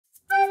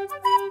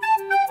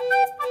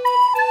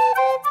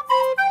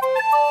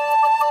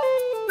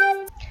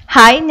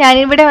Hi,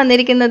 ഞാനിവിടെ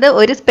വന്നിരിക്കുന്നത്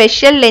ഒരു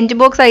സ്പെഷ്യൽ ലഞ്ച്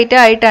ബോക്സ് ഐറ്റം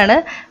ആയിട്ടാണ്.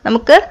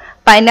 നമുക്ക്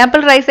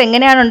പൈനാപ്പിൾ റൈസ്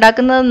എങ്ങനെയാണ്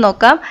ഉണ്ടാക്കുന്നതെന്ന്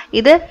നോക്കാം.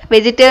 ഇത്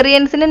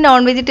വെജിറ്റേറിയൻസിനും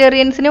നോൺ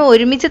വെജിറ്റേറിയൻസിനും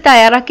ഒരുമിച്ച്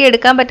തയ്യാറാക്കി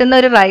എടുക്കാൻ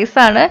പറ്റുന്ന ഒരു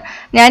റൈസാണ്.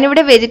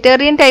 ഞാനിവിടെ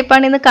വെജിറ്റേറിയൻ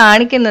ടൈപ്പാണ് ഇന്ന്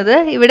കാണിക്കുന്നത്.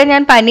 ഇവിടെ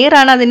ഞാൻ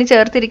പനീറാണ് അതിന്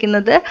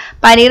ചേർത്തിരിക്കുന്നത്.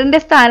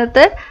 പനീറിൻ്റെ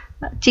സ്ഥാനത്ത്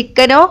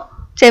ചിക്കനോ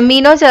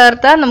ചെമ്മീനോ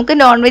ചേർത്താൽ നമുക്ക്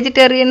നോൺ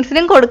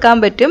വെജിറ്റേറിയൻസിനും കൊടുക്കാൻ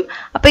പറ്റും.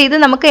 അപ്പോൾ ഇത്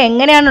നമുക്ക്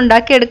എങ്ങനെയാണ്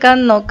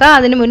ഉണ്ടാക്കിയെടുക്കാമെന്ന് നോക്കാം.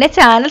 അതിന് മുന്നേ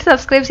ചാനൽ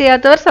സബ്സ്ക്രൈബ്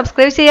ചെയ്യാത്തവർ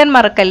സബ്സ്ക്രൈബ് ചെയ്യാൻ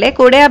മറക്കല്ലേ.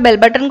 കൂടെ ആ ബെൽ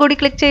ബട്ടൺ കൂടി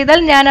ക്ലിക്ക് ചെയ്താൽ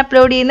ഞാൻ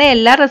അപ്ലോഡ് ചെയ്യുന്ന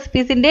എല്ലാ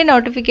റെസിപ്പീസിൻ്റെയും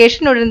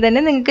നോട്ടിഫിക്കേഷൻ ഉടൻ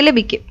തന്നെ നിങ്ങൾക്ക്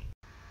ലഭിക്കും.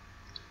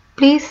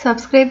 Please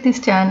subscribe this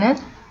channel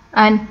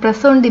and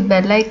press on the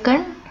bell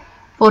icon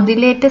for the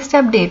latest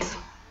updates.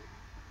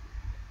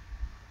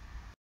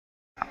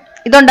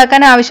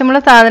 ഇതുണ്ടാക്കാൻ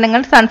ആവശ്യമുള്ള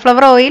സാധനങ്ങൾ: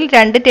 സൺഫ്ലവർ ഓയിൽ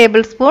 2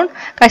 ടേബിൾ സ്പൂൺ,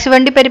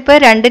 കശുവണ്ടി പരിപ്പ്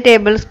 2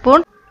 table spoon,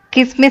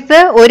 കിസ്മിസ്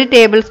 1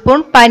 table spoon,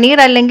 paneer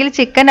അല്ലെങ്കിൽ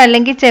ചിക്കൻ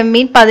അല്ലെങ്കിൽ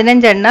ചെമ്മീൻ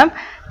 15 എണ്ണം,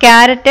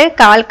 ക്യാരറ്റ്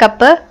 1/4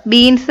 കപ്പ്,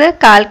 ബീൻസ്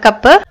 1/4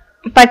 കപ്പ്,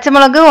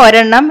 പച്ചമുളക് 1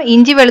 എണ്ണം,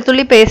 ഇഞ്ചി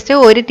വെളുത്തുള്ളി paste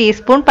 1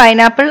 teaspoon,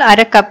 pineapple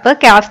 1/2 cup,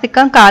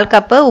 capsicum 1/4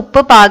 cup,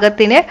 ഉപ്പ്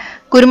പാകത്തിന്,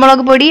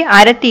 കുരുമുളക് പൊടി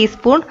 1/2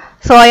 teaspoon,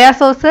 soya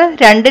sauce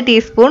 2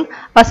 teaspoon,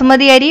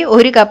 basmati അരി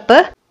 1 കപ്പ്,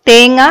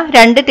 തേങ്ങ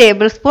 2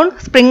 table spoon,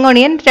 spring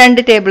onion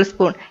 2 table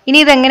spoon. ഇനി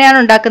ഇതെങ്ങനെയാണ്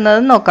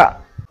ഉണ്ടാക്കുന്നതെന്ന് നോക്കാം.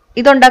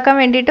 ഇതുണ്ടാക്കാൻ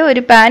വേണ്ടിയിട്ട്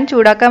ഒരു പാൻ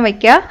ചൂടാക്കാൻ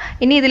വയ്ക്കുക.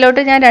 ഇനി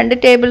ഇതിലോട്ട് ഞാൻ 2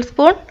 ടേബിൾ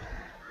സ്പൂൺ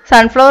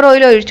സൺഫ്ലവർ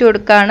ഓയിൽ ഒഴിച്ചു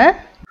കൊടുക്കുകയാണ്.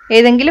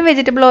 ഏതെങ്കിലും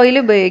വെജിറ്റബിൾ ഓയിൽ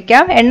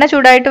ഉപയോഗിക്കാം. എണ്ണ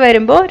ചൂടായിട്ട്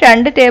വരുമ്പോൾ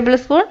 2 ടേബിൾ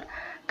സ്പൂൺ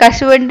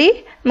കശുവണ്ടി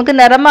നമുക്ക്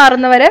നിറം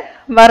മാറുന്നവരെ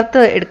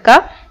വറുത്ത്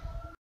എടുക്കാം.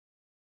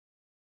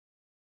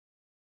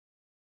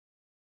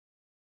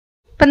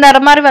 ഇപ്പം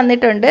നിറം മാറി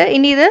വന്നിട്ടുണ്ട്.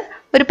 ഇനി ഇത്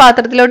ഒരു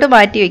പാത്രത്തിലോട്ട്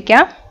മാറ്റി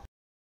വയ്ക്കാം.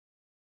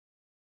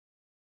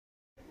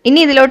 ഇനി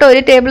ഇതിലോട്ട്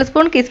 1 ടേബിൾ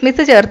സ്പൂൺ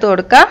കിസ്മിസ് ചേർത്ത്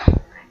കൊടുക്കാം.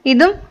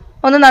 ഇതും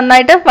ഒന്ന്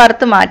നന്നായിട്ട്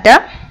വറുത്ത് മാറ്റാം.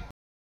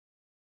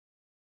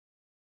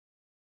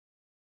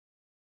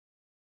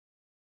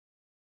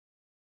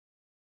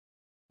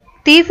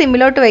 തീ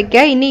സിമ്മിലോട്ട്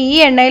വയ്ക്കുക. ഇനി ഈ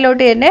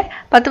എണ്ണയിലോട്ട് തന്നെ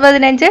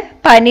 10-15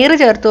 പനീർ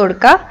ചേർത്ത്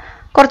കൊടുക്കുക.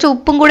 കുറച്ച്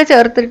ഉപ്പും കൂടെ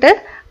ചേർത്തിട്ട്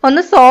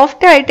ഒന്ന്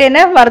സോഫ്റ്റ് ആയിട്ട്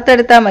തന്നെ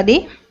വറുത്തെടുത്താൽ മതി.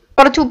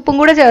 കുറച്ച് ഉപ്പും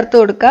കൂടെ ചേർത്ത്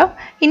കൊടുക്കാം.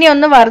 ഇനി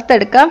ഒന്ന്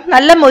വറുത്തെടുക്കാം.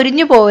 നല്ല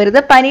മൊരിഞ്ഞു പോകരുത്.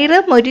 പനീർ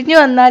മൊരിഞ്ഞു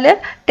വന്നാൽ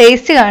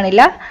ടേസ്റ്റ്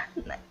കാണില്ല.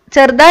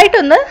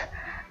 ചെറുതായിട്ടൊന്ന്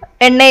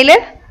എണ്ണയിൽ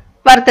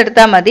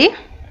വറുത്തെടുത്താൽ മതി.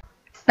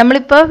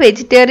 നമ്മളിപ്പോൾ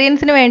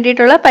വെജിറ്റേറിയൻസിന്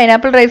വേണ്ടിയിട്ടുള്ള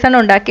പൈനാപ്പിൾ റൈസാണ്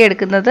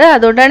ഉണ്ടാക്കിയെടുക്കുന്നത്.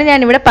 അതുകൊണ്ടാണ്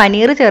ഞാനിവിടെ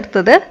പനീർ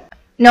ചേർത്തത്.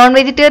 നോൺ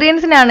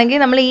വെജിറ്റേറിയൻസിനാണെങ്കിൽ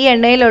നമ്മൾ ഈ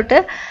എണ്ണയിലോട്ട്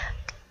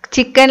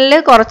ചിക്കനിൽ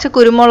കുറച്ച്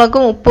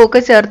കുരുമുളകും ഉപ്പും ഒക്കെ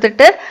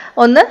ചേർത്തിട്ട്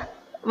ഒന്ന്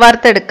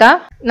വറുത്തെടുക്കാം.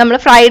 നമ്മൾ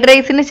ഫ്രൈഡ്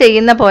റൈസിന്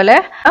ചെയ്യുന്ന പോലെ,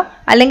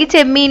 അല്ലെങ്കിൽ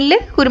ചെമ്മീനിൽ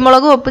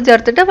കുരുമുളകും ഉപ്പും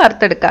ചേർത്തിട്ട്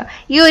വറുത്തെടുക്കാം.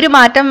 ഈ ഒരു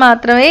മാറ്റം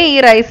മാത്രമേ ഈ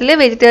റൈസിൽ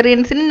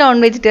വെജിറ്റേറിയൻസിനും നോൺ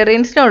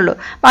വെജിറ്റേറിയൻസിനും ഉള്ളൂ.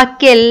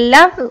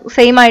 ബാക്കിയെല്ലാം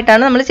സെയിം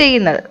ആയിട്ടാണ് നമ്മൾ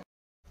ചെയ്യുന്നത്.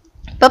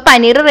 ഇപ്പോൾ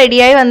പനീർ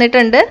റെഡിയായി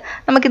വന്നിട്ടുണ്ട്.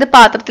 നമുക്കിത്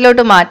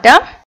പാത്രത്തിലോട്ട്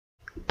മാറ്റാം.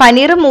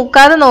 പനീർ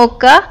മൂക്കാതെ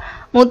നോക്കുക.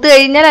 മൂത്ത്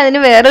കഴിഞ്ഞാൽ അതിന്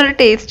വേറൊരു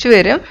ടേസ്റ്റ്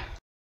വരും.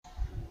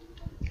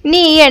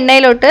 ഇനി ഈ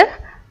എണ്ണയിലോട്ട്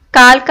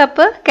 1/4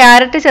 കപ്പ്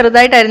ക്യാരറ്റ്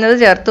ചെറുതായിട്ട് അരിഞ്ഞത്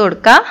ചേർത്ത്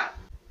കൊടുക്കുക.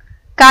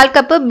 1/4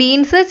 കപ്പ്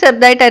ബീൻസ്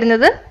ചെറുതായിട്ട്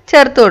അരിഞ്ഞത്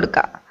ചേർത്ത്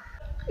കൊടുക്കുക.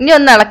 ഇനി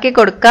ഒന്ന് ഇളക്കി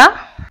കൊടുക്കുക.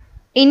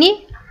 ഇനി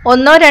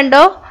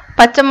 1-2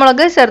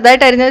 പച്ചമുളക്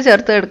ചെറുതായിട്ട് അരിഞ്ഞത്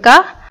ചേർത്ത് കൊടുക്കുക.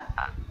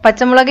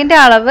 പച്ചമുളകിൻ്റെ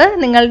അളവ്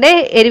നിങ്ങളുടെ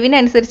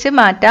എരിവിനനുസരിച്ച്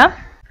മാറ്റാം.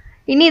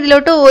 ഇനി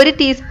ഇതിലോട്ട് 1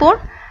 ടീസ്പൂൺ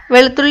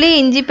വെളുത്തുള്ളി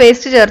ഇഞ്ചി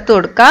പേസ്റ്റ് ചേർത്ത്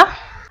കൊടുക്കുക.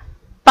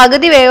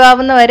 പകുതി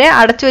വേവാവുന്ന വരെ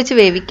അടച്ചു വെച്ച്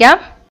വേവിക്കാം.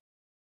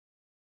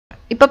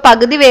 ഇപ്പോൾ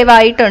പകുതി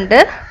വേവായിട്ടുണ്ട്.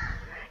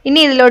 ഇനി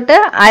ഇതിലോട്ട്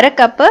 1/2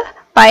 കപ്പ്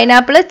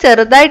പൈനാപ്പിൾ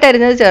ചെറുതായിട്ട്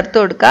അരിഞ്ഞത് ചേർത്ത്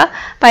കൊടുക്കുക.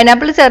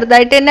 പൈനാപ്പിൾ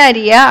ചെറുതായിട്ട് തന്നെ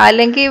അരിയുക,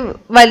 അല്ലെങ്കിൽ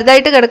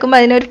വലുതായിട്ട് കിടക്കുമ്പോൾ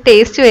അതിനൊരു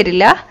ടേസ്റ്റ്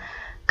വരില്ല.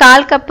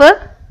 1/4 കപ്പ്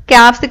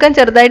ക്യാപ്സിക്കം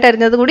ചെറുതായിട്ട്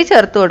അരിഞ്ഞത് കൂടി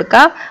ചേർത്ത്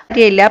കൊടുക്കുക.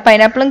 കാര്യമില്ല,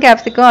 പൈനാപ്പിളും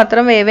ക്യാപ്സിക്കവും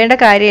അത്ര വേവേണ്ട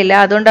കാര്യമില്ല.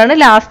 അതുകൊണ്ടാണ്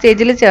ലാസ്റ്റ്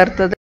സ്റ്റേജിൽ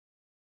ചേർത്തത്.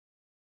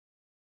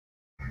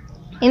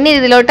 ഇനി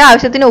ഇതിലോട്ട്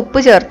ആവശ്യത്തിന് ഉപ്പ്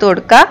ചേർത്ത്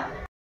കൊടുക്കുക.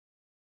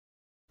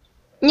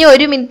 ഇനി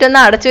 1 മിനിറ്റ് ഒന്ന്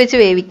അടച്ചു വെച്ച്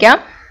വേവിക്കാം.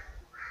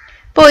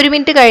 ഇപ്പോൾ 1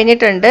 മിനിറ്റ്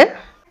കഴിഞ്ഞിട്ടുണ്ട്.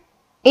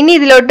 ഇനി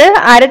ഇതിലോട്ട്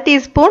 1/2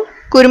 ടീസ്പൂൺ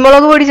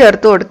കുരുമുളക് പൊടി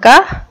ചേർത്ത് കൊടുക്കുക.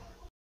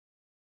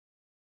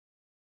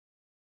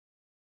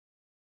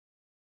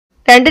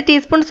 2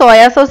 ടീസ്പൂൺ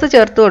സോയാ സോസ്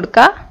ചേർത്ത്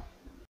കൊടുക്കുക.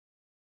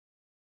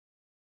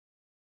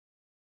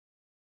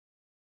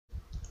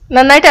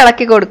 നന്നായിട്ട്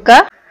ഇളക്കി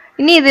കൊടുക്കുക.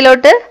 ഇനി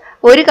ഇതിലോട്ട്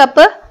 1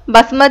 കപ്പ്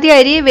ബസ്മതി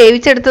അരി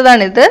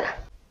വേവിച്ചെടുത്തതാണിത്.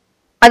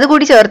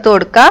 അതുകൂടി ചേർത്ത്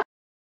കൊടുക്കുക.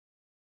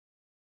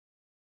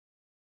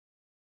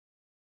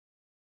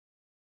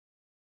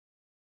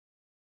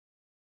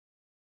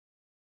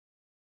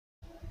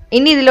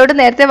 ഇനി ഇതിലോട്ട്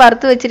നേരത്തെ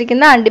വറുത്ത്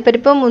വെച്ചിരിക്കുന്ന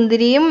അണ്ടിപ്പരിപ്പും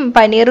മുന്തിരിയും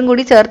പനീറും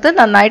കൂടി ചേർത്ത്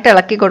നന്നായിട്ട്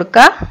ഇളക്കി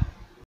കൊടുക്കുക.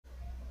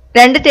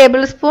 2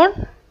 ടേബിൾ സ്പൂൺ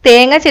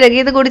തേങ്ങ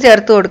ചിരകിയത് കൂടി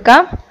ചേർത്ത്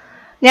കൊടുക്കാം.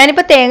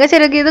 ഞാനിപ്പോൾ തേങ്ങ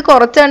ചിരകിയത്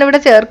കുറച്ചാണ് ഇവിടെ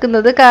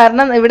ചേർക്കുന്നത്.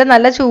 കാരണം ഇവിടെ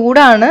നല്ല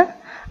ചൂടാണ്.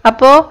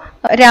 അപ്പോൾ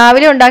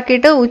രാവിലെ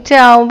ഉണ്ടാക്കിയിട്ട്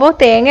ഉച്ചയാവുമ്പോൾ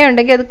തേങ്ങ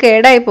ഉണ്ടെങ്കിൽ അത്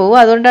കേടായി പോകും.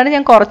 അതുകൊണ്ടാണ്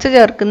ഞാൻ കുറച്ച്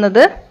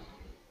ചേർക്കുന്നത്.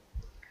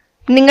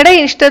 നിങ്ങളുടെ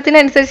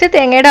ഇഷ്ടത്തിനനുസരിച്ച്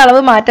തേങ്ങയുടെ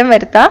അളവ് മാറ്റം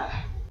വരുത്താം.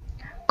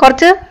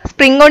 കുറച്ച്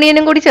സ്പ്രിംഗ്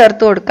ഓണിയനും കൂടി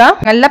ചേർത്ത് കൊടുക്കാം.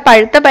 നല്ല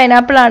പഴുത്ത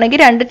പൈനാപ്പിൾ ആണെങ്കിൽ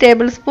 2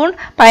 ടേബിൾ സ്പൂൺ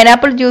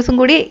പൈനാപ്പിൾ ജ്യൂസും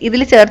കൂടി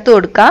ഇതിൽ ചേർത്ത്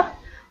കൊടുക്കാം.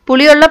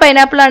 പുളിയുള്ള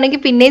പൈനാപ്പിൾ ആണെങ്കിൽ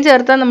പിന്നെയും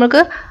ചേർത്താൽ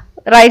നമുക്ക്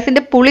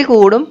റൈസിൻ്റെ പുളി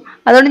കൂടും.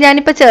 അതുകൊണ്ട്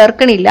ഞാനിപ്പോൾ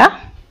ചേർക്കണില്ല.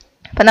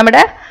 അപ്പം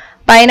നമ്മുടെ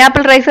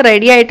പൈനാപ്പിൾ റൈസ്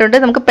റെഡി ആയിട്ടുണ്ട്.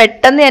 നമുക്ക്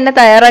പെട്ടെന്ന് തന്നെ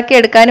തയ്യാറാക്കി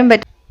എടുക്കാനും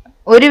പറ്റും.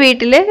 ഒരു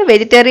വീട്ടിൽ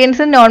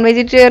വെജിറ്റേറിയൻസും നോൺ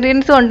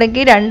വെജിറ്റേറിയൻസും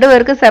ഉണ്ടെങ്കിൽ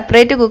രണ്ടുപേർക്ക്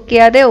സെപ്പറേറ്റ് കുക്ക്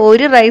ചെയ്യാതെ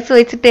ഒരു റൈസ്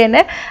വെച്ചിട്ട്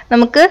തന്നെ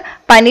നമുക്ക്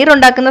പനീർ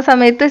ഉണ്ടാക്കുന്ന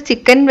സമയത്ത്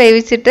ചിക്കൻ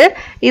വേവിച്ചിട്ട്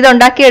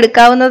ഇതുണ്ടാക്കി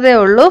എടുക്കാവുന്നതേ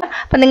ഉള്ളൂ.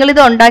 അപ്പം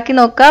നിങ്ങളിത് ഉണ്ടാക്കി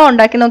നോക്കുക.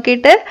 ഉണ്ടാക്കി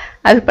നോക്കിയിട്ട്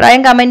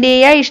അഭിപ്രായം കമൻറ്റ്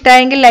ചെയ്യുക.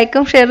 ഇഷ്ടമായെങ്കിൽ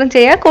ലൈക്കും ഷെയറും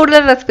ചെയ്യുക.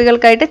 കൂടുതൽ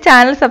റെസിപ്പികൾക്കായിട്ട്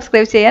ചാനൽ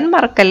സബ്സ്ക്രൈബ് ചെയ്യാൻ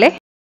മറക്കല്ലേ.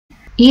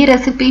 ഈ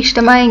റെസിപ്പി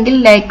ഇഷ്ടമായെങ്കിൽ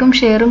ലൈക്കും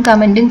ഷെയറും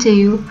കമൻറ്റും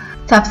ചെയ്യൂ.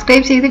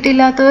 സബ്സ്ക്രൈബ്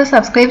ചെയ്തിട്ടില്ലാത്തവർ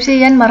സബ്സ്ക്രൈബ്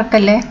ചെയ്യാൻ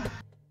മറക്കല്ലേ.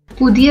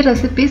 പുതിയ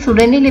റെസിപ്പീസ്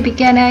ഉടനെ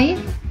ലഭിക്കാനായി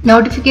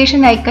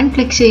നോട്ടിഫിക്കേഷൻ ഐക്കൺ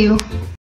ക്ലിക്ക് ചെയ്യൂ.